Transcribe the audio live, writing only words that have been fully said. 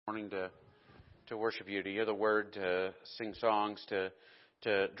morning to worship you, to hear the word, to sing songs,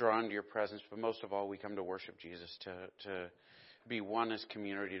 to draw into your presence. But most of all, we come to worship Jesus, to be one as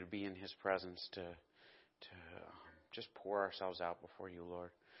community, to be in his presence, to just pour ourselves out before you,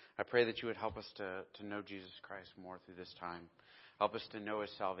 Lord. I pray that you would help us to know Jesus Christ more through this time. Help us to know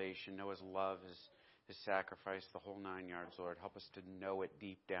his salvation, know his love, his sacrifice, the whole 9 yards, Lord. Help us to know it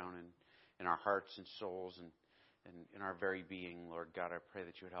deep down in our hearts and souls and in our very being, Lord God. I pray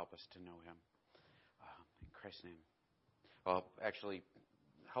that you would help us to know him. In Christ's name. Well, actually,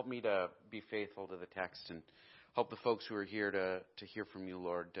 help me to be faithful to the text and help the folks who are here to hear from you,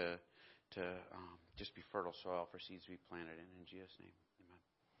 Lord, to just be fertile soil for seeds to be planted in Jesus' name. Amen.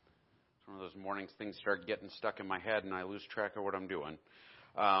 It's one of those mornings things start getting stuck in my head and I lose track of what I'm doing.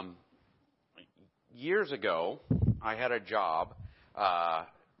 Years ago, I had a job.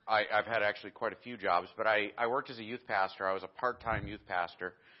 I've had actually quite a few jobs, but I worked as a youth pastor. I was a part-time youth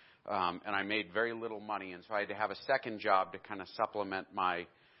pastor, and I made very little money, and so I had to have a second job to kind of supplement my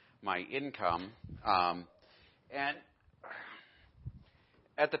income. And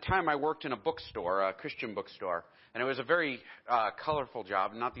at the time, I worked in a bookstore, a Christian bookstore, and it was a very colorful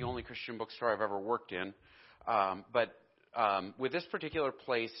job. Not the only Christian bookstore I've ever worked in, but with this particular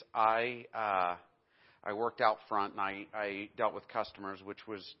place, I worked out front, and I dealt with customers, which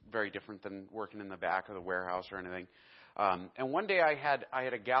was very different than working in the back of the warehouse or anything. And one day I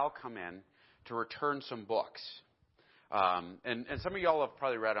had a gal come in to return some books. And some of y'all have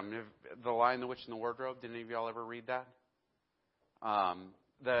probably read them. The Lion, the Witch, and the Wardrobe. Did any of y'all ever read that?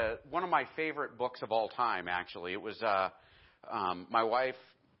 One of my favorite books of all time, actually. It was my wife,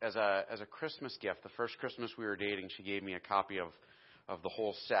 as a Christmas gift, the first Christmas we were dating, she gave me a copy of the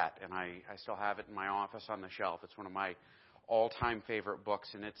whole set, and I still have it in my office on the shelf. It's one of my all-time favorite books,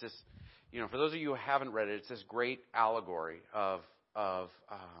 and it's this, for those of you who haven't read it, it's this great allegory of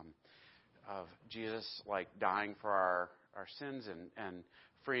Jesus, like, dying for our sins and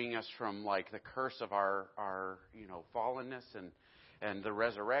freeing us from, like, the curse of our fallenness and the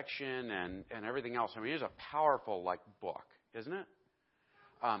resurrection and everything else. I mean, it's a powerful, like, book, isn't it?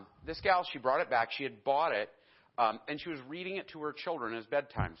 This gal, she brought it back. She had bought it. And she was reading it to her children as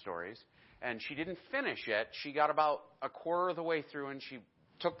bedtime stories. And she didn't finish it. She got about a quarter of the way through, and she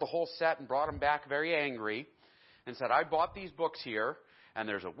took the whole set and brought them back very angry and said, I bought these books here, and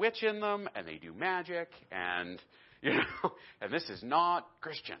there's a witch in them, and they do magic, and, and this is not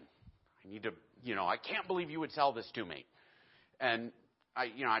Christian. I need to, I can't believe you would sell this to me. And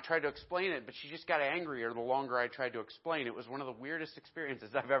I tried to explain it, but she just got angrier the longer I tried to explain. It was one of the weirdest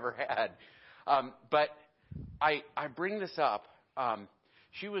experiences I've ever had. But I bring this up.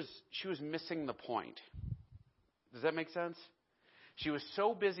 She was missing the point. Does that make sense? She was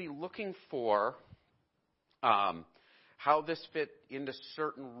so busy looking for how this fit into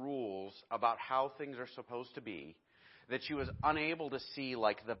certain rules about how things are supposed to be that she was unable to see,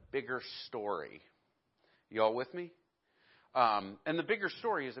 like, the bigger story. You all with me? And the bigger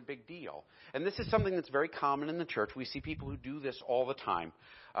story is a big deal. And this is something that's very common in the church. We see people who do this all the time.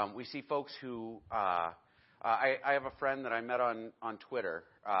 We see folks who I have a friend that I met on Twitter.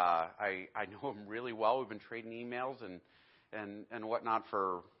 I know him really well. We've been trading emails and whatnot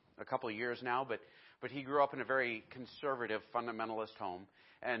for a couple of years now. But he grew up in a very conservative fundamentalist home,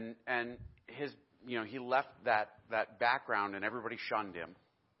 and his he left that background and everybody shunned him.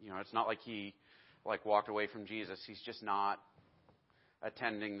 It's not like he walked away from Jesus. He's just not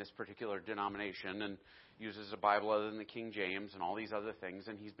attending this particular denomination and uses a Bible other than the King James and all these other things,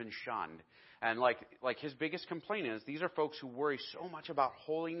 and he's been shunned. And like his biggest complaint is these are folks who worry so much about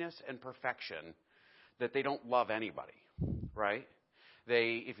holiness and perfection that they don't love anybody, right?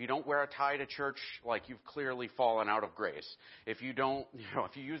 If you don't wear a tie to church, like, you've clearly fallen out of grace. If you don't,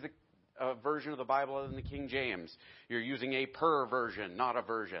 if you use a version of the Bible other than the King James, you're using a perversion, not a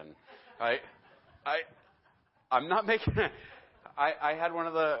version. I'm not making it. I had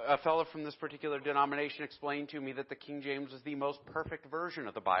a fellow from this particular denomination explain to me that the King James is the most perfect version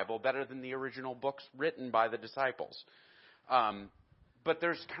of the Bible, better than the original books written by the disciples. But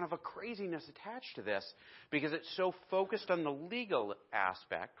there's kind of a craziness attached to this because it's so focused on the legal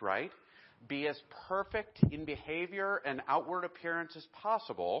aspect, right? Be as perfect in behavior and outward appearance as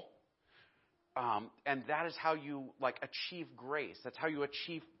possible. And that is how you, achieve grace. That's how you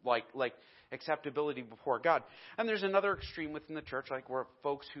achieve, acceptability before God. And there's another extreme within the church, where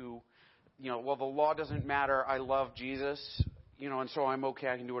folks who, well, the law doesn't matter. I love Jesus, and so I'm okay.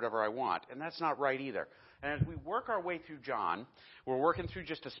 I can do whatever I want. And that's not right either. And as we work our way through John, we're working through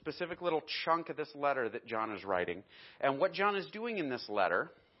just a specific little chunk of this letter that John is writing. And what John is doing in this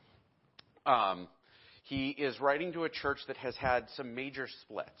letter, He is writing to a church that has had some major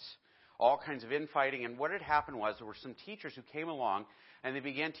splits, all kinds of infighting. And what had happened was there were some teachers who came along and they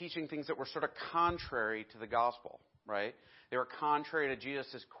began teaching things that were sort of contrary to the gospel, right? They were contrary to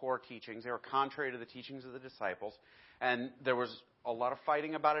Jesus' core teachings. They were contrary to the teachings of the disciples. And there was a lot of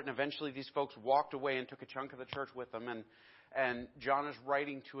fighting about it. And eventually these folks walked away and took a chunk of the church with them. And John is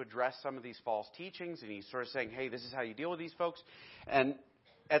writing to address some of these false teachings. And he's sort of saying, hey, this is how you deal with these folks. And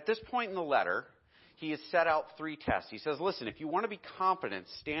at this point in the letter, he has set out 3 tests. He says, listen, if you want to be confident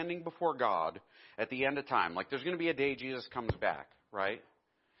standing before God at the end of time, like there's going to be a day Jesus comes back, right?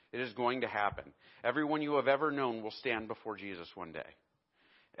 It is going to happen. Everyone you have ever known will stand before Jesus one day.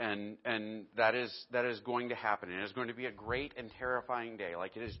 And that is going to happen. And it is going to be a great and terrifying day.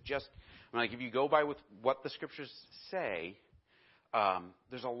 Like it is just, like if you go by with what the scriptures say,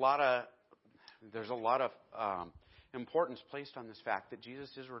 there's a lot of importance placed on this fact that Jesus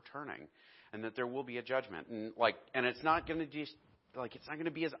is returning and that there will be a judgment. And it's not going to just, it's not going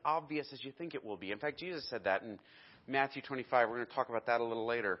to be as obvious as you think it will be. In fact, Jesus said that in Matthew 25. We're going to talk about that a little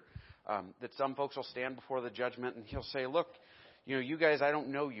later. That some folks will stand before the judgment and he'll say, look, you guys, I don't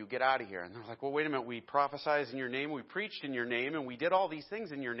know you. Get out of here. And they're like, well, wait a minute. We prophesied in your name. We preached in your name. And we did all these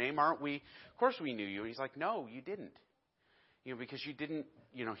things in your name, aren't we? Of course we knew you. And he's like, no, you didn't. Because you didn't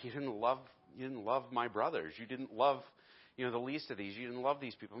love my brothers. You didn't love, the least of these. You didn't love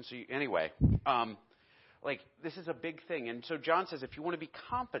these people. And so anyway, this is a big thing. And so John says, if you want to be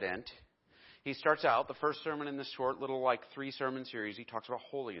confident, he starts out the first sermon in this short little 3-sermon series. He talks about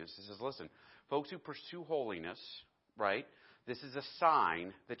holiness. He says, listen, folks who pursue holiness, right? This is a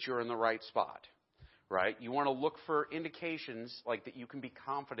sign that you're in the right spot, right? You want to look for indications that you can be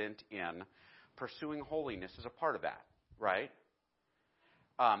confident in. Pursuing holiness is a part of that, right?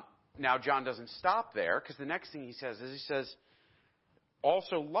 Now, John doesn't stop there because the next thing he says is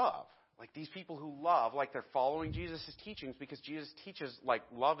also love. These people who love, they're following Jesus' teachings because Jesus teaches,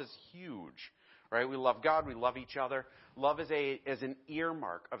 love is huge, right? We love God. We love each other. Love is an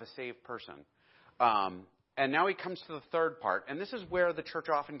earmark of a saved person. And now he comes to the third part, and this is where the church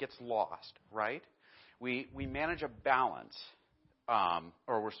often gets lost, right? We manage a balance,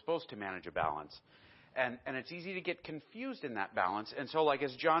 or we're supposed to manage a balance, and it's easy to get confused in that balance. And so,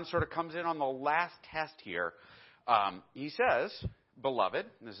 as John sort of comes in on the last test here, he says, beloved,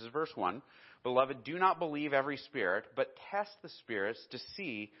 and this is verse 1, beloved, do not believe every spirit, but test the spirits to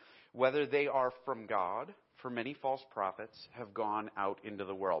see whether they are from God, for many false prophets have gone out into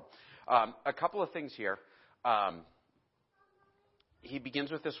the world. A couple of things here. He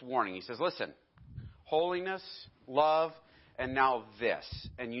begins with this warning. He says, listen, holiness, love, and now this.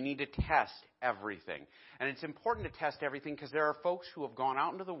 And you need to test everything. And it's important to test everything because there are folks who have gone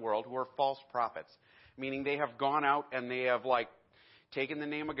out into the world who are false prophets, meaning they have gone out and they have taken the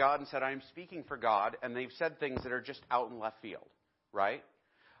name of God and said, I'm speaking for God, and they've said things that are just out in left field, right?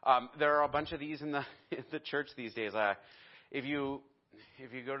 There are a bunch of these in the church these days. If you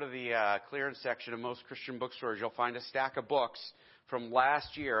go to the clearance section of most Christian bookstores, you'll find a stack of books from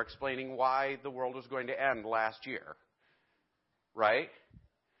last year explaining why the world was going to end last year, right?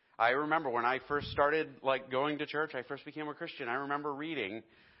 I remember when I first started going to church, I first became a Christian, I remember reading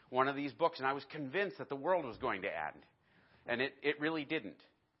one of these books, and I was convinced that the world was going to end. And it really didn't.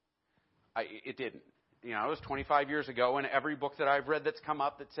 It didn't. It was 25 years ago, and every book that I've read that's come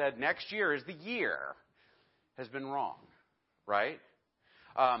up that said next year is the year has been wrong, right?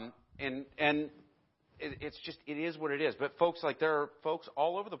 And it's just, it is what it is. But folks, there are folks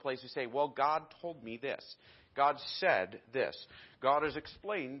all over the place who say, well, God told me this. God said this. God has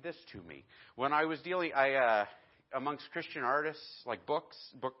explained this to me. When I was dealing, amongst Christian artists,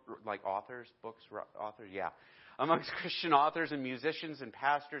 authors, amongst Christian authors and musicians and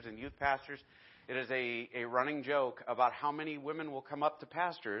pastors and youth pastors, it is a running joke about how many women will come up to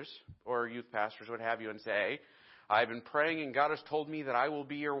pastors or youth pastors, what have you, and say, I've been praying and God has told me that I will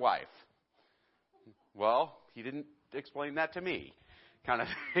be your wife. Well, he didn't explain that to me, kind of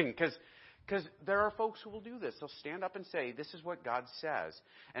thing. Because there are folks who will do this. They'll stand up and say, this is what God says.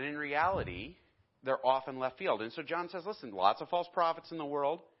 And in reality, they're often left field. And so John says, listen, lots of false prophets in the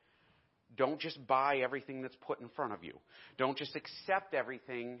world. Don't just buy everything that's put in front of you. Don't just accept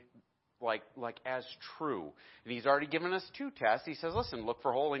everything like as true. And he's already given us 2 tests. He says, listen, look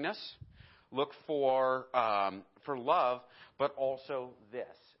for holiness, look for love, but also this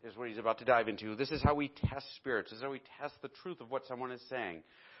is what he's about to dive into. This is how we test spirits. This is how we test the truth of what someone is saying.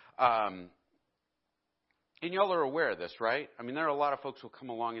 And y'all are aware of this, right? I mean, there are a lot of folks who will come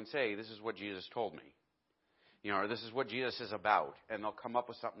along and say, this is what Jesus told me. Or this is what Jesus is about. And they'll come up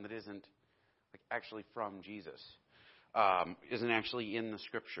with something that isn't actually from Jesus. isn't actually in the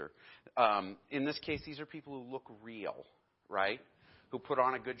Scripture. In this case, these are people who look real, right? Who put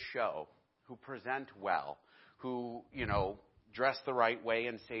on a good show, who present well, who, dress the right way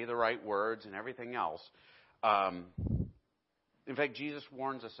and say the right words and everything else. In fact, Jesus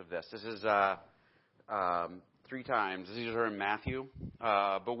warns us of this. This is 3 times. These are in Matthew.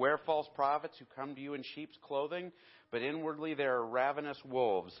 Beware false prophets who come to you in sheep's clothing, but inwardly they are ravenous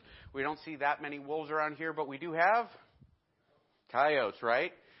wolves. We don't see that many wolves around here, but we do have coyotes,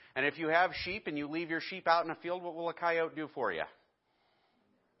 right? And if you have sheep and you leave your sheep out in a field, what will a coyote do for you?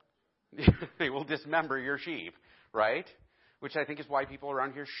 They will dismember your sheep, right? Which I think is why people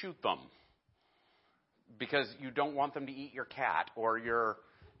around here shoot them. Because you don't want them to eat your cat or your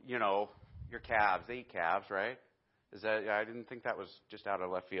calves. They eat calves, right? I didn't think that was just out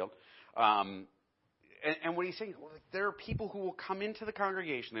of left field. And what he's saying, there are people who will come into the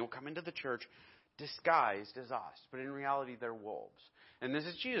congregation, they will come into the church disguised as us, but in reality they're wolves. And this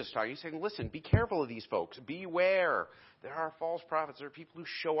is Jesus talking. He's saying, listen, be careful of these folks. Beware. There are false prophets. There are people who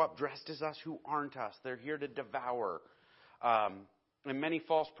show up dressed as us who aren't us. They're here to devour. And many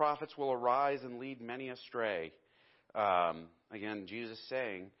false prophets will arise and lead many astray. Again, Jesus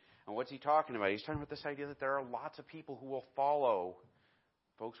saying, and what's he talking about? He's talking about this idea that there are lots of people who will follow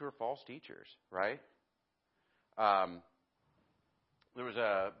folks who are false teachers, right? There was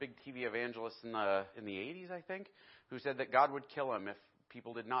a big TV evangelist in the 80s, I think, who said that God would kill him if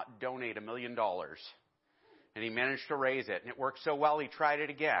people did not donate $1 million. And he managed to raise it, and it worked so well he tried it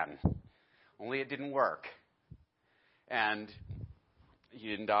again. Only it didn't work. And he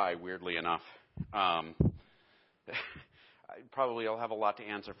didn't die, weirdly enough. Probably I'll have a lot to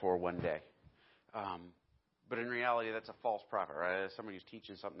answer for one day. But in reality, that's a false prophet, right? Somebody who's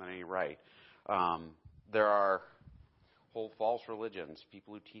teaching something that ain't right. There are whole false religions,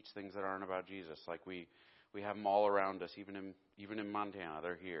 people who teach things that aren't about Jesus. Like we have them all around us, even in Montana.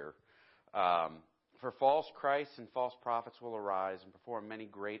 They're here. For false Christs and false prophets will arise and perform many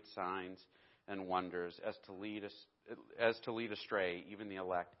great signs and wonders as to lead astray even the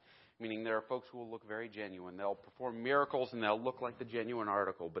elect. Meaning there are folks who will look very genuine. They'll perform miracles and they'll look like the genuine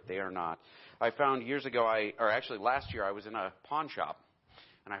article, but they are not. I found last year I was in a pawn shop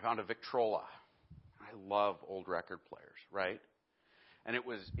and I found a Victrola. I love old record players, right? And it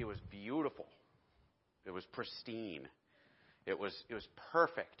was beautiful. It was pristine. It was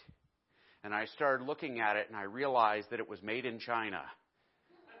perfect. And I started looking at it and I realized that it was made in China.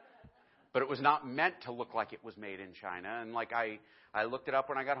 But it was not meant to look like it was made in China. And I looked it up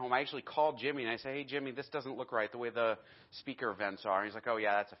when I got home. I actually called Jimmy and I said, hey, Jimmy, this doesn't look right the way the speaker vents are. And he's like, oh,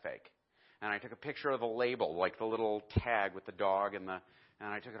 yeah, that's a fake. And I took a picture of the label, like the little tag with the dog, and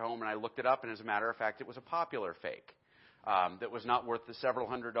I took it home and I looked it up. And as a matter of fact, it was a popular fake that was not worth the several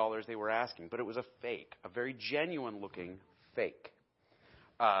 $100s they were asking. But it was a fake, a very genuine-looking fake.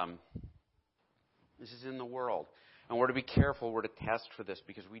 This is in the world. And we're to be careful. We're to test for this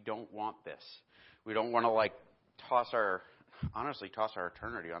because we don't want this. We don't want to toss our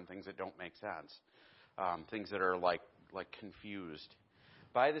eternity on things that don't make sense. Things that are like confused.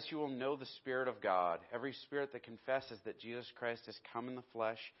 By this you will know the Spirit of God. Every spirit that confesses that Jesus Christ has come in the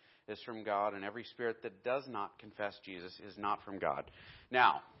flesh is from God, and every spirit that does not confess Jesus is not from God.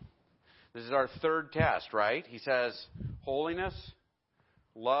 Now, this is our third test, right? He says, holiness,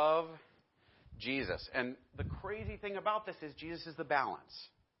 love, Jesus. And the crazy thing about this is Jesus is the balance,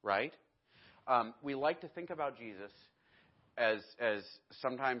 right? We like to think about Jesus as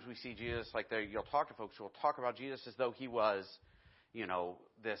sometimes we see Jesus you'll talk to folks who will talk about Jesus as though he was,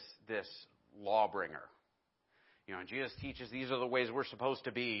 this lawbringer. And Jesus teaches these are the ways we're supposed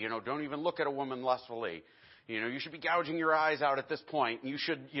to be. Don't even look at a woman lustfully. You should be gouging your eyes out at this point. You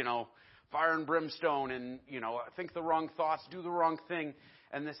should, fire and brimstone and, think the wrong thoughts, do the wrong thing.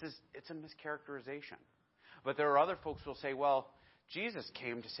 And it's a mischaracterization. But there are other folks who will say, well, Jesus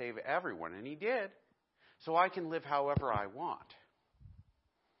came to save everyone, and he did. So I can live however I want.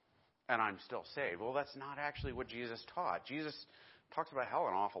 And I'm still saved. Well, that's not actually what Jesus taught. Jesus talks about hell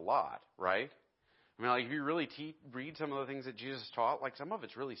an awful lot, right? I mean, if you really read some of the things that Jesus taught, some of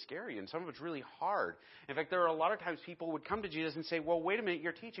it's really scary and some of it's really hard. In fact, there are a lot of times people would come to Jesus and say, well, wait a minute,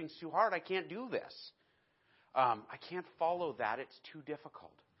 your teaching's too hard. I can't do this. I can't follow that. It's too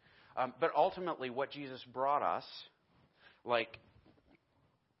difficult. But ultimately, what Jesus brought us,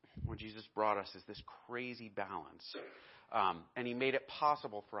 is this crazy balance. And he made it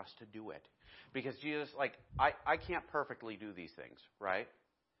possible for us to do it. Because Jesus, I can't perfectly do these things, right?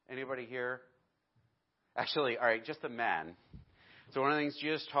 Anybody here? Actually, all right, just the men. So one of the things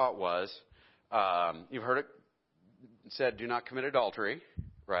Jesus taught was, you've heard it said, do not commit adultery,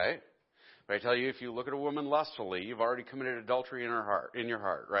 right? I tell you, if you look at a woman lustfully, you've already committed adultery in your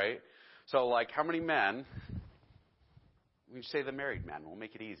heart, right? So, like, how many men, we say the married men, we'll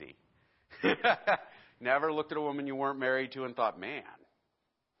make it easy, never looked at a woman you weren't married to and thought, man,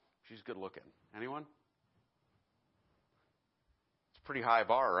 she's good looking. Anyone? It's a pretty high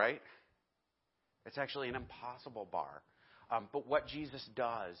bar, right? It's actually an impossible bar. But what Jesus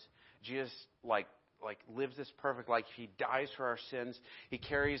does, Jesus, lives this perfect life. He dies for our sins. He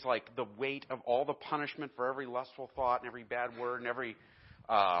carries, the weight of all the punishment for every lustful thought and every bad word and every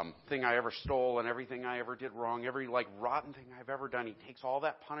thing I ever stole and everything I ever did wrong, every, rotten thing I've ever done. He takes all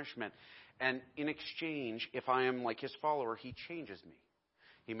that punishment. And in exchange, if I am, his follower, he changes me.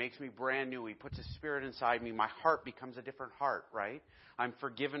 He makes me brand new. He puts his spirit inside me. My heart becomes a different heart, right? I'm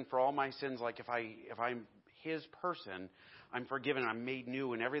forgiven for all my sins. If I'm his person, I'm forgiven. I'm made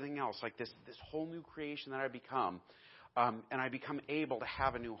new and everything else. This whole new creation that I become. And I become able to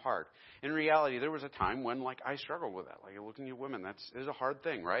have a new heart. In reality, there was a time when, I struggled with that. Looking at women, is a hard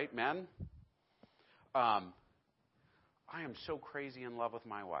thing, right? Men? I am so crazy in love with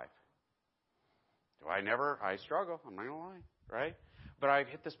my wife. I struggle. I'm not going to lie, right? But I've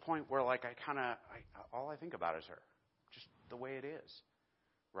hit this point where, all I think about is her. Just the way it is,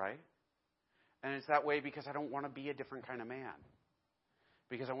 right? And it's that way because I don't want to be a different kind of man.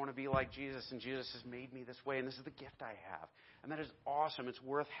 Because I want to be like Jesus, and Jesus has made me this way, and this is the gift I have. And that is awesome. It's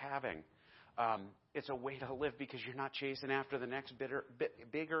worth having. It's a way to live because you're not chasing after the next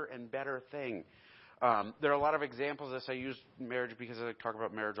bigger and better thing. There are a lot of examples of this. I use marriage because I talk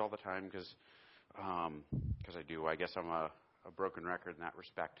about marriage all the time because I do. I guess I'm a broken record in that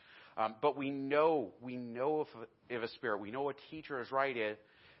respect. But we know if a spirit, we know a teacher is right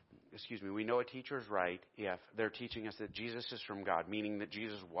we know a teacher is right if they're teaching us that Jesus is from God, meaning that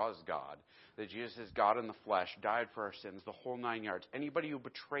Jesus was God, that Jesus is God in the flesh, died for our sins, the whole 9 yards. Anybody who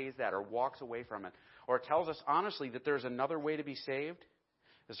betrays that or walks away from it or tells us honestly that there's another way to be saved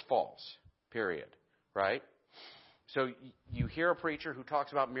is false, period, right? So you hear a preacher who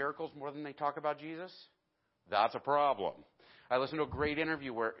talks about miracles more than they talk about Jesus? That's a problem. I listened to a great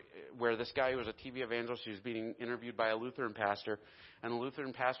interview where this guy who was a TV evangelist, he was being interviewed by a Lutheran pastor, and the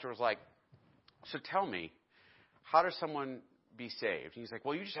Lutheran pastor was like, so tell me, how does someone be saved? And he's like,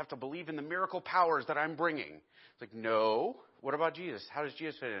 well, you just have to believe in the miracle powers that I'm bringing. It's like, no. What about Jesus? How does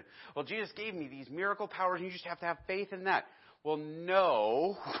Jesus fit in? Well, Jesus gave me these miracle powers, and you just have to have faith in that. Well,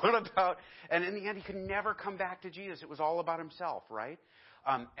 no. What about... And in the end, he could never come back to Jesus. It was all about himself, right?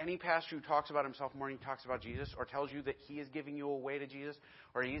 Any pastor who talks about himself more than he talks about Jesus, or tells you that he is giving you a way to Jesus,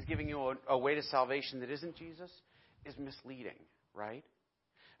 or he's giving you a way to salvation that isn't Jesus, is misleading, right?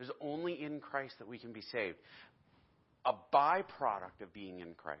 There's only in Christ that we can be saved. A byproduct of being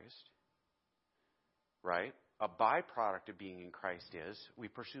in Christ, right? A byproduct of being in Christ is we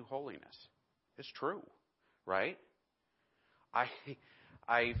pursue holiness. It's true, right?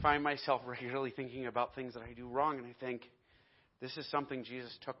 I find myself regularly thinking about things that I do wrong, and I think, this is something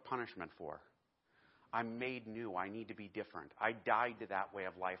Jesus took punishment for. I'm made new. I need to be different. I died to that way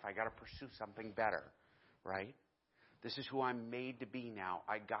of life. I got to pursue something better, right? This is who I'm made to be now.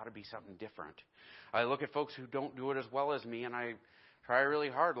 I got to be something different. I look at folks who don't do it as well as me, and I try really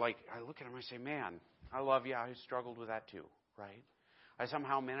hard. I look at them and I say, man, I love you. I struggled with that too, right? I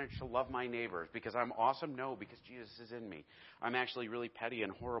somehow managed to love my neighbors because I'm awesome? No, because Jesus is in me. I'm actually really petty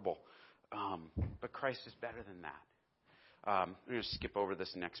and horrible. But Christ is better than that. I'm going to skip over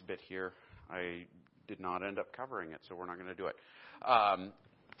this next bit here. I did not end up covering it, so we're not going to do it.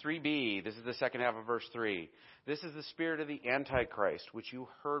 3b, this is the second half of verse 3. This is the spirit of the Antichrist, which you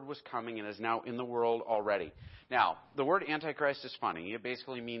heard was coming and is now in the world already. Now, the word Antichrist is funny. It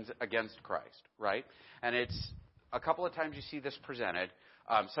basically means against Christ, right? And it's a couple of times you see this presented.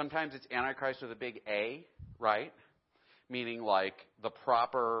 Sometimes it's Antichrist with a big A, right? Meaning the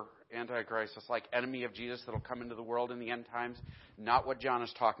proper Antichrist, it's like enemy of Jesus that'll come into the world in the end times. Not what John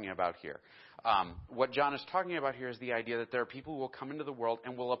is talking about here. What John is talking about here is the idea that there are people who will come into the world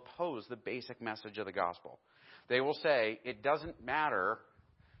and will oppose the basic message of the gospel. They will say, it doesn't matter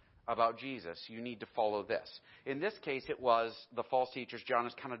about Jesus. You need to follow this. In this case, it was the false teachers. John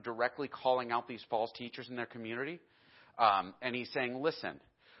is kind of directly calling out these false teachers in their community. And he's saying, listen,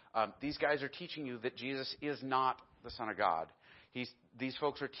 these guys are teaching you that Jesus is not the Son of God. These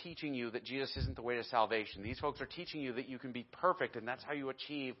folks are teaching you that Jesus isn't the way to salvation. These folks are teaching you that you can be perfect and that's how you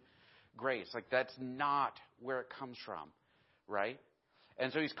achieve grace. That's not where it comes from, right?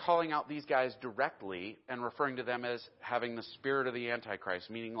 And so he's calling out these guys directly and referring to them as having the spirit of the Antichrist,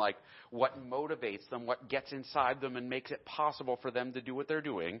 meaning what motivates them, what gets inside them and makes it possible for them to do what they're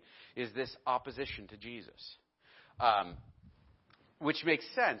doing is this opposition to Jesus. Which makes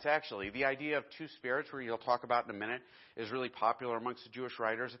sense, actually. The idea of two spirits, where you'll talk about in a minute, is really popular amongst the Jewish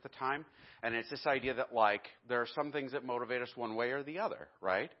writers at the time. And it's this idea that, like, there are some things that motivate us one way or the other,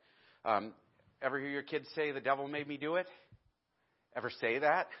 right? Ever hear your kids say, the devil made me do it? Ever say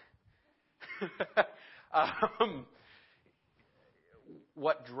that?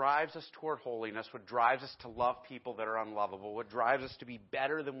 What drives us toward holiness, what drives us to love people that are unlovable, what drives us to be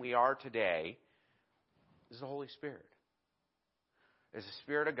better than we are today is the Holy Spirit. Is the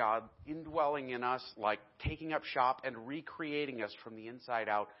Spirit of God indwelling in us, like taking up shop and recreating us from the inside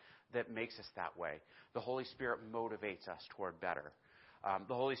out that makes us that way. The Holy Spirit motivates us toward better.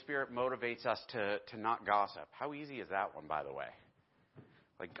 The Holy Spirit motivates us to not gossip. How easy is that one, by the way?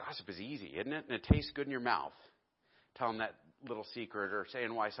 Like, gossip is easy, isn't it? And it tastes good in your mouth. Telling that little secret or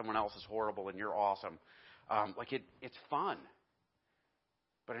saying why someone else is horrible and you're awesome. It's fun.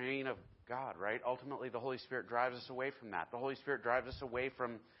 But it ain't of God, right? Ultimately, the Holy Spirit drives us away from that. The Holy Spirit drives us away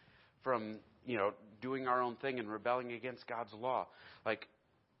from doing our own thing and rebelling against God's law. Like,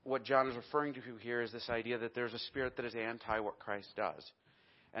 what John is referring to here is this idea that there's a spirit that is anti what Christ does.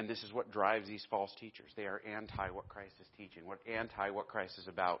 And this is what drives these false teachers. They are anti what Christ is teaching, anti what Christ is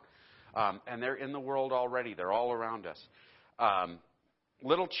about. And they're in the world already. They're all around us.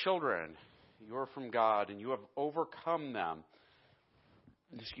 Little children, you are from God, and you have overcome them.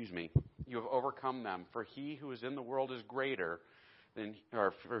 You have overcome them. For he who is in the world is greater than,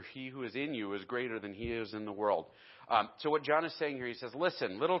 or for he who is in you is greater than he is in the world. So what John is saying here, he says,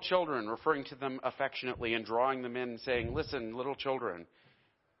 listen, little children, referring to them affectionately and drawing them in and saying, listen, little children,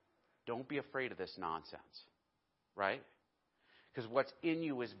 don't be afraid of this nonsense, right? Because what's in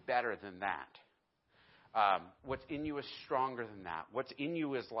you is better than that. What's in you is stronger than that. What's in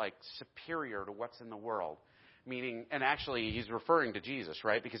you is like superior to what's in the world. Meaning, and actually he's referring to Jesus,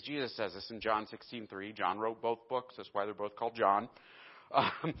 right? Because Jesus says this in John 16:3. John wrote both books. That's why they're both called John.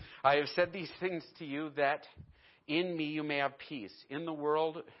 I have said these things to you that in me you may have peace. In the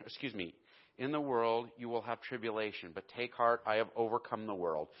world you will have tribulation. But take heart, I have overcome the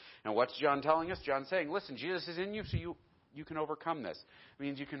world. Now what's John telling us? John's saying, listen, Jesus is in you, so you can overcome this. It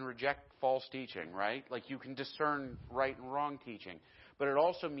means you can reject false teaching, right? Like you can discern right and wrong teaching. But it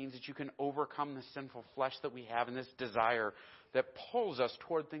also means that you can overcome the sinful flesh that we have and this desire that pulls us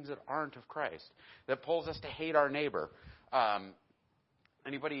toward things that aren't of Christ, that pulls us to hate our neighbor.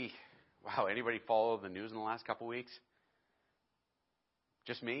 Anybody follow the news in the last couple weeks?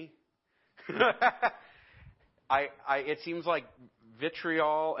 Just me? It seems like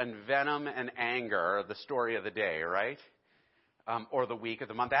vitriol and venom and anger are the story of the day, right? Or the week or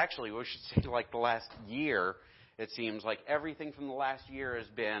the month. Actually, we should say like the last year. It seems like everything from the last year has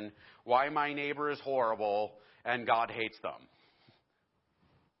been why my neighbor is horrible and God hates them.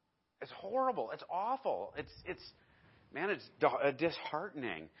 It's horrible. It's awful. It's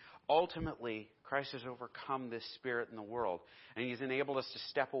disheartening. Ultimately, Christ has overcome this spirit in the world, and he's enabled us to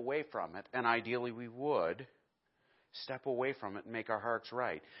step away from it, and ideally we would step away from it and make our hearts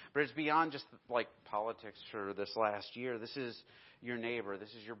right. But it's beyond just like politics for this last year. This is your neighbor. This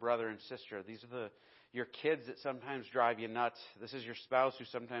is your brother and sister. These are your kids that sometimes drive you nuts. This is your spouse who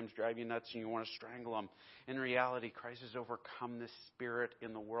sometimes drive you nuts and you want to strangle them. In reality, Christ has overcome this spirit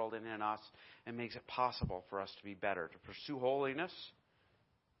in the world and in us and makes it possible for us to be better, to pursue holiness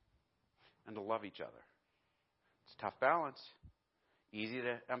and to love each other. It's a tough balance. Easy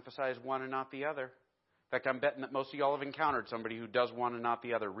to emphasize one and not the other. In fact, I'm betting that most of y'all have encountered somebody who does one and not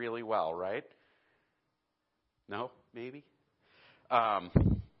the other really well, right? No? Maybe? 1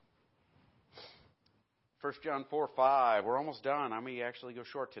 John 4:5. We're almost done. I may actually go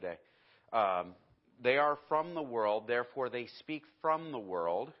short today. They are from the world, therefore they speak from the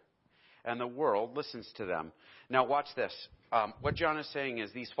world, and the world listens to them. Now watch this. What John is saying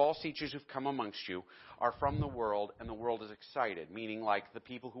is these false teachers who've come amongst you are from the world, and the world is excited, meaning like the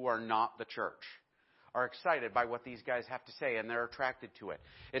people who are not the church are excited by what these guys have to say, and they're attracted to it.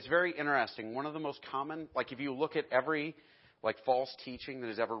 It's very interesting. One of the most common, like if you look at every false teaching that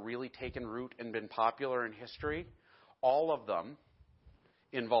has ever really taken root and been popular in history, all of them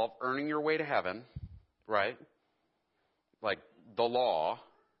involve earning your way to heaven, right? Like the law.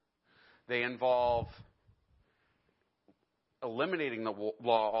 They involve eliminating the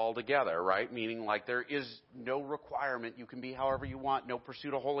law altogether, right? Meaning like there is no requirement. You can be however you want, no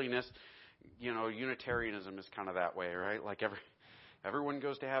pursuit of holiness. You know, Unitarianism is kind of that way, right? Like everyone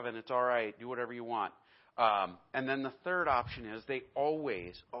goes to heaven. It's all right. Do whatever you want. And then the third option is they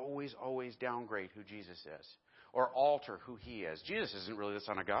always downgrade who Jesus is or alter who he is. Jesus isn't really the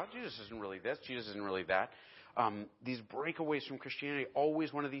Son of God. Jesus isn't really this. Jesus isn't really that. These breakaways from Christianity,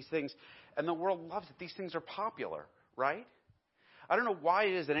 always one of these things. And the world loves it. These things are popular, right? I don't know why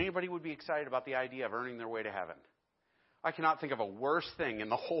it is that anybody would be excited about the idea of earning their way to heaven. I cannot think of a worse thing in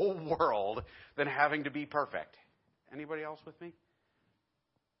the whole world than having to be perfect. Anybody else with me?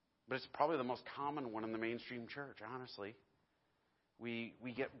 But it's probably the most common one in the mainstream church, honestly. We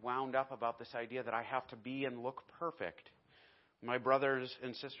get wound up about this idea that I have to be and look perfect. My brothers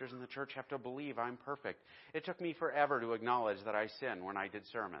and sisters in the church have to believe I'm perfect. It took me forever to acknowledge that I sin when I did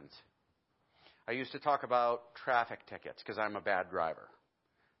sermons. I used to talk about traffic tickets because I'm a bad driver,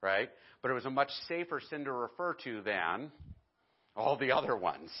 right? But it was a much safer sin to refer to than all the other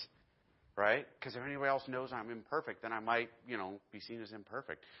ones, right? Because if anybody else knows I'm imperfect, then I might, be seen as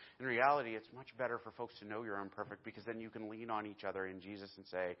imperfect. In reality, it's much better for folks to know you're imperfect because then you can lean on each other in Jesus and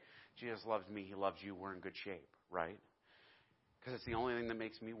say, Jesus loves me, he loves you, we're in good shape, right? Because it's the only thing that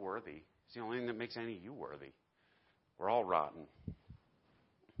makes me worthy. It's the only thing that makes any of you worthy. We're all rotten.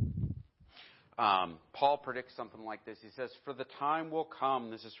 Paul predicts something like this. He says, for the time will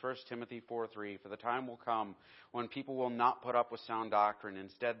come, this is 1 Timothy 4:3, for the time will come when people will not put up with sound doctrine.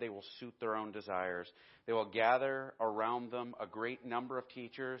 Instead, they will suit their own desires. They will gather around them a great number of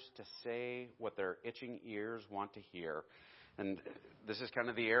teachers to say what their itching ears want to hear. And this is kind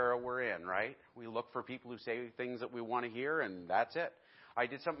of the era we're in, right? We look for people who say things that we want to hear, and that's it. I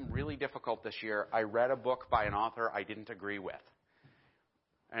did something really difficult this year. I read a book by an author I didn't agree with.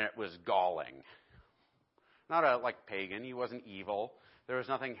 And it was galling. Not pagan. He wasn't evil. There was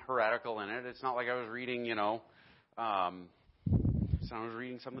nothing heretical in it. It's not like I was reading, I was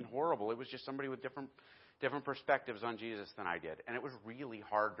reading something horrible. It was just somebody with different perspectives on Jesus than I did. And it was really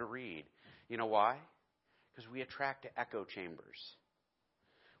hard to read. You know why? Because we attract to echo chambers.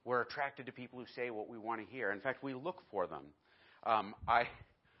 We're attracted to people who say what we want to hear. In fact, we look for them. I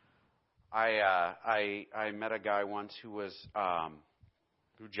met a guy once who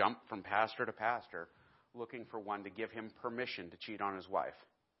jumped from pastor to pastor looking for one to give him permission to cheat on his wife.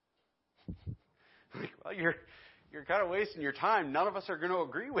 Well, you're kind of wasting your time. None of us are going to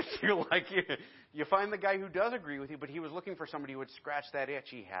agree with you. You find the guy who does agree with you, but he was looking for somebody who would scratch that itch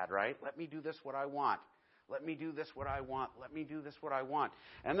he had, right? Let me do this what I want. Let me do this what I want. Let me do this what I want.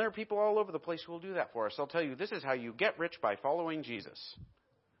 And there are people all over the place who will do that for us. I'll tell you, this is how you get rich by following Jesus,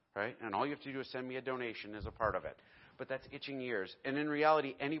 right? And all you have to do is send me a donation as a part of it. But that's itching ears. And in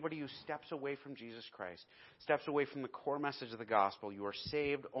reality, anybody who steps away from Jesus Christ, steps away from the core message of the gospel, you are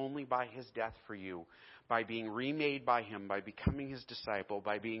saved only by his death for you, by being remade by him, by becoming his disciple,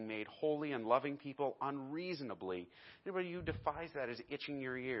 by being made holy and loving people unreasonably. Anybody who defies that is itching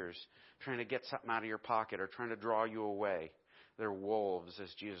your ears, trying to get something out of your pocket or trying to draw you away. They're wolves,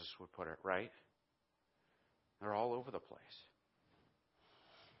 as Jesus would put it, right? They're all over the place.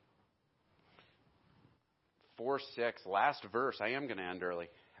 4:6, last verse. I am going to end early.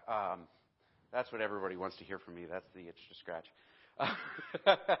 That's what everybody wants to hear from me. That's the itch to scratch.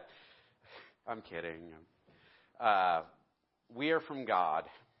 I'm kidding. We are from God.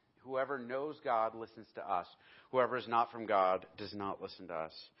 Whoever knows God listens to us. Whoever is not from God does not listen to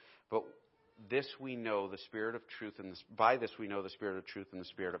us. But this we know, the spirit of truth, and by this we know the spirit of truth and the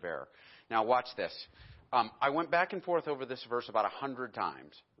spirit of error. Now watch this. I went back and forth over this verse about 100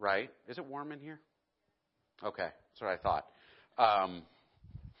 times, right? Is it warm in here? Okay, that's what I thought.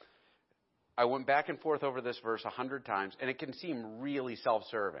 I went back and forth over this verse 100 times, and it can seem really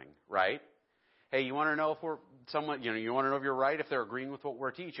self-serving, right? Hey, you want to know if you want to know if you're right, if they're agreeing with what we're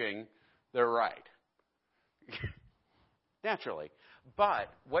teaching, they're right. Naturally.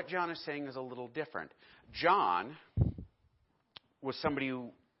 But what John is saying is a little different. John was somebody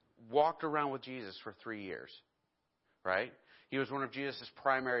who walked around with Jesus for 3 years, right? He was one of Jesus'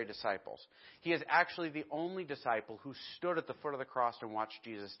 primary disciples. He is actually the only disciple who stood at the foot of the cross and watched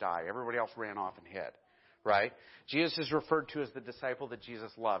Jesus die. Everybody else ran off and hid, right? Jesus is referred to as the disciple that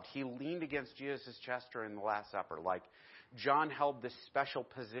Jesus loved. He leaned against Jesus' chest during the Last Supper. Like, John held this special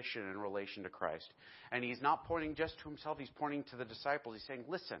position in relation to Christ. And he's not pointing just to himself. He's pointing to the disciples. He's saying,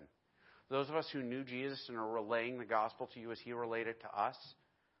 listen, those of us who knew Jesus and are relaying the gospel to you as he relayed it to us,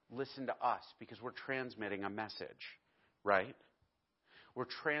 listen to us because we're transmitting a message. Right? We're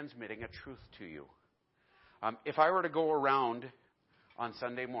transmitting a truth to you. If I were to go around on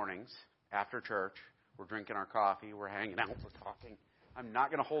Sunday mornings after church, we're drinking our coffee, we're hanging out, we're talking. I'm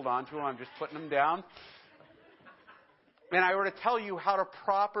not going to hold on to them. I'm just putting them down. And I were to tell you how to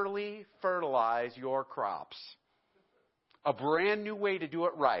properly fertilize your crops, a brand new way to do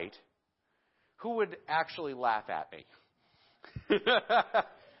it right, who would actually laugh at me?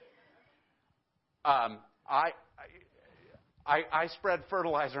 I spread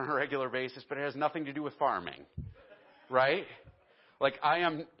fertilizer on a regular basis, but it has nothing to do with farming, right? Like I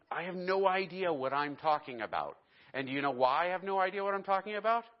have no idea what I'm talking about. And do you know why I have no idea what I'm talking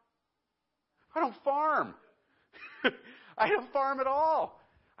about? I don't farm. I don't farm at all.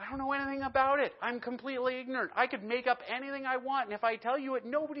 I don't know anything about it. I'm completely ignorant. I could make up anything I want, and if I tell you it,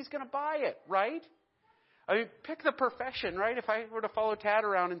 nobody's going to buy it, right? I mean, pick the profession, right? If I were to follow Tad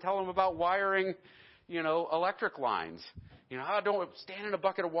around and tell him about wiring, electric lines, don't stand in a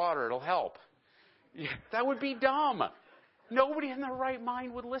bucket of water, it'll help. That would be dumb. Nobody in their right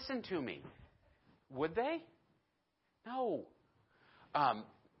mind would listen to me. Would they? No.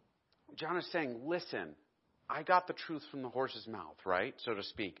 John is saying, listen, I got the truth from the horse's mouth, right? So to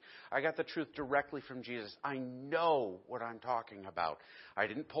speak. I got the truth directly from Jesus. I know what I'm talking about. I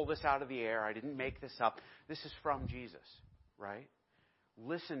didn't pull this out of the air. I didn't make this up. This is from Jesus, right?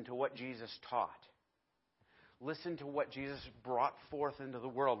 Listen to what Jesus taught. Listen to what Jesus brought forth into the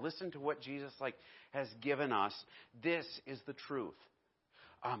world. Listen to what Jesus has given us. This is the truth.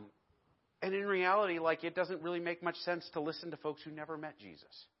 And in reality, it doesn't really make much sense to listen to folks who never met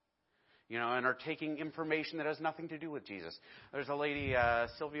Jesus. And are taking information that has nothing to do with Jesus. There's a lady,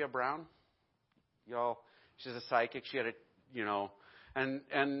 Sylvia Brown. She's a psychic. She had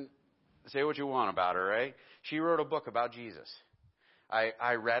and say what you want about her, right? She wrote a book about Jesus.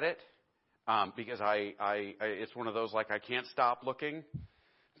 I read it because it's one of those I can't stop looking,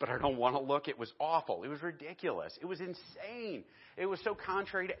 but I don't want to look. It was awful. It was ridiculous. It was insane. It was so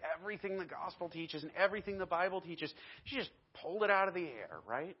contrary to everything the gospel teaches and everything the Bible teaches. She just pulled it out of the air,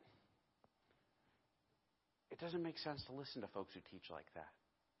 right? It doesn't make sense to listen to folks who teach like that.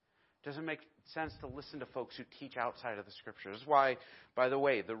 It doesn't make sense to listen to folks who teach outside of the Scriptures. This is why, by the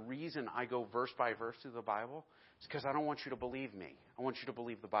way, the reason I go verse by verse through the Bible is because I don't want you to believe me. I want you to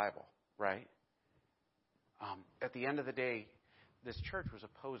believe the Bible, right? At the end of the day, this church was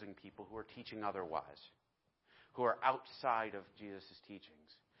opposing people who are teaching otherwise, who are outside of Jesus' teachings.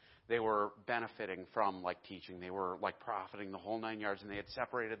 They were benefiting from teaching. They were profiting the whole 9 yards, and they had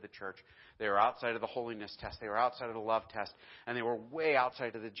separated the church. They were outside of the holiness test. They were outside of the love test, and they were way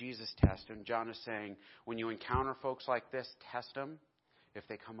outside of the Jesus test. And John is saying, when you encounter folks like this, test them. If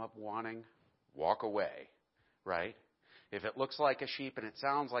they come up wanting, walk away, right? If it looks like a sheep and it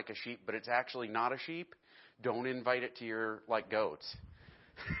sounds like a sheep, but it's actually not a sheep, don't invite it to your goats.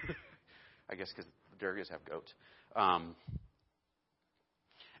 I guess because the Durgas have goats.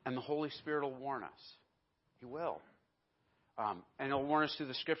 And the Holy Spirit will warn us. He will. And He'll warn us through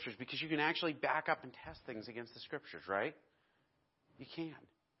the Scriptures because you can actually back up and test things against the Scriptures, right? You can.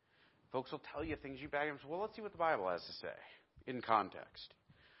 Folks will tell you things you back up and say, well, let's see what the Bible has to say in context.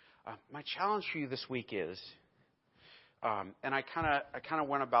 My challenge for you this week is, and I kind of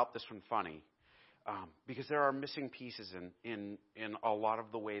went about this one funny, because there are missing pieces in a lot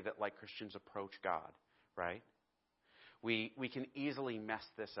of the way that Christians approach God, right? We can easily mess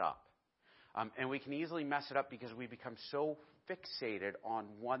this up. And we can easily mess it up because we become so fixated on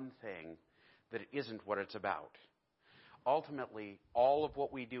one thing that it isn't what it's about. Ultimately, all of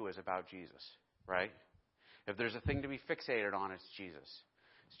what we do is about Jesus, right? If there's a thing to be fixated on, it's Jesus.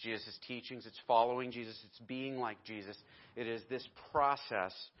 It's Jesus' teachings. It's following Jesus. It's being like Jesus. It is this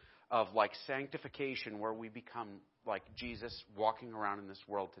process of sanctification where we become like Jesus walking around in this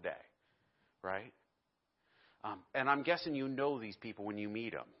world today, right? And I'm guessing you know these people when you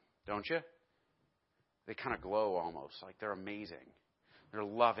meet them, don't you? They kind of glow almost, they're amazing. They're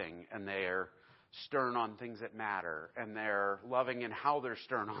loving, and they're stern on things that matter, and they're loving in how they're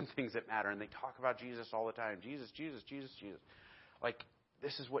stern on things that matter, and they talk about Jesus all the time. Jesus, Jesus, Jesus, Jesus.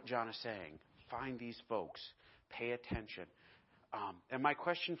 This is what John is saying. Find these folks. Pay attention. And my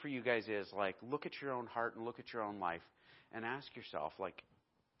question for you guys is, look at your own heart and look at your own life and ask yourself,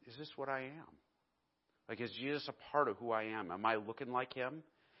 is this what I am? Is Jesus a part of who I am? Am I looking like Him?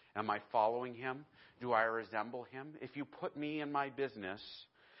 Am I following Him? Do I resemble Him? If you put me in my business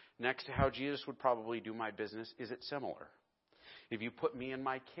next to how Jesus would probably do my business, is it similar? If you put me and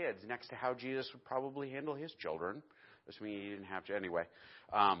my kids next to how Jesus would probably handle His children, assuming He didn't have to anyway,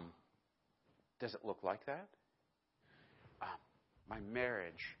 does it look like that? My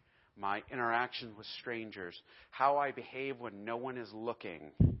marriage, my interaction with strangers, how I behave when no one is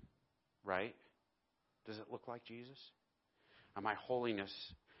looking, right? Does it look like Jesus? Am I holiness?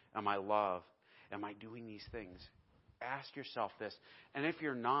 Am I love? Am I doing these things? Ask yourself this. And if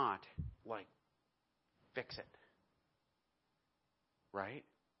you're not, fix it. Right?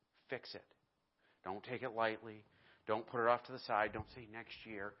 Fix it. Don't take it lightly. Don't put it off to the side. Don't say next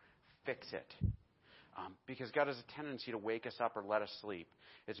year. Fix it. Because God has a tendency to wake us up or let us sleep.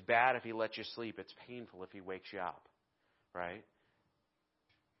 It's bad if He lets you sleep. It's painful if He wakes you up. Right?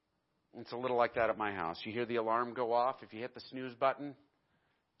 It's a little like that at my house. You hear the alarm go off. If you hit the snooze button,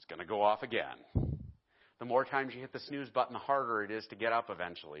 it's going to go off again. The more times you hit the snooze button, the harder it is to get up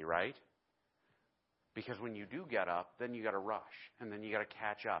eventually, right? Because when you do get up, then you got to rush, and then you got to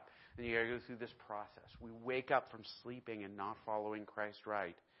catch up, and you got to go through this process. We wake up from sleeping and not following Christ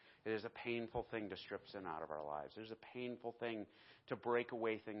right. It is a painful thing to strip sin out of our lives. It is a painful thing to break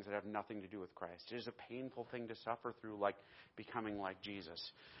away things that have nothing to do with Christ. It is a painful thing to suffer through, like becoming like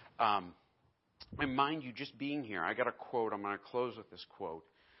Jesus. And mind you, just being here, I got a quote. I'm going to close with this quote.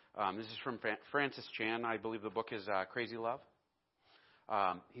 This is from Francis Chan. I believe the book is Crazy Love.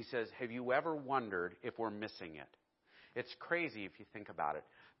 He says, "Have you ever wondered if we're missing it? It's crazy if you think about it.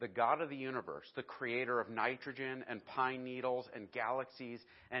 The God of the universe, the creator of nitrogen and pine needles and galaxies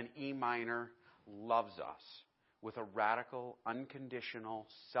and E minor, loves us with a radical, unconditional,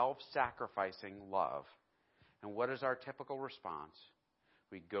 self-sacrificing love. And what is our typical response?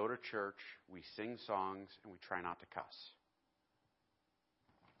 We go to church, we sing songs, and we try not to cuss."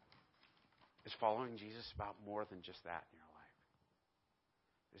 Is following Jesus about more than just that in your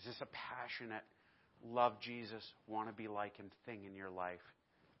life? Is this a passionate, love Jesus, want to be like him thing in your life?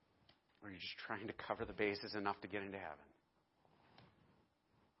 Or are you just trying to cover the bases enough to get into heaven?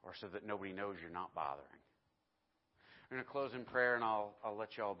 Or so that nobody knows you're not bothering? I'm going to close in prayer, and I'll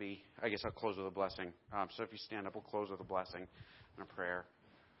let you all be. I guess I'll close with a blessing. So if you stand up, we'll close with a blessing and a prayer.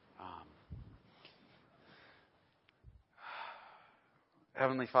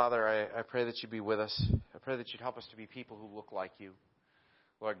 Heavenly Father, I pray that you'd be with us. I pray that you'd help us to be people who look like you.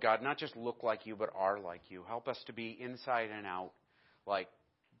 Lord God, not just look like you, but are like you. Help us to be inside and out, like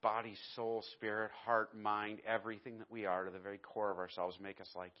body, soul, spirit, heart, mind, everything that we are to the very core of ourselves. Make us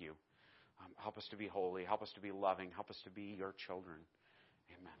like you. Help us to be holy. Help us to be loving. Help us to be your children.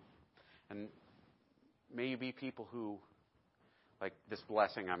 Amen. And may you be people who, like this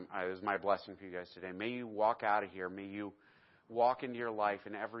blessing, is my blessing for you guys today. May you walk out of here. May you walk into your life,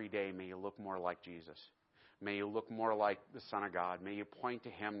 and every day may you look more like Jesus. May you look more like the Son of God. May you point to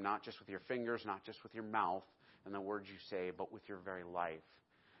him not just with your fingers, not just with your mouth and the words you say, but with your very life.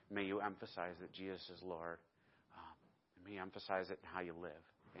 May you emphasize that Jesus is Lord. And may you emphasize it in how you live.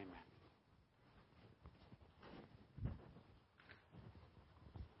 Amen.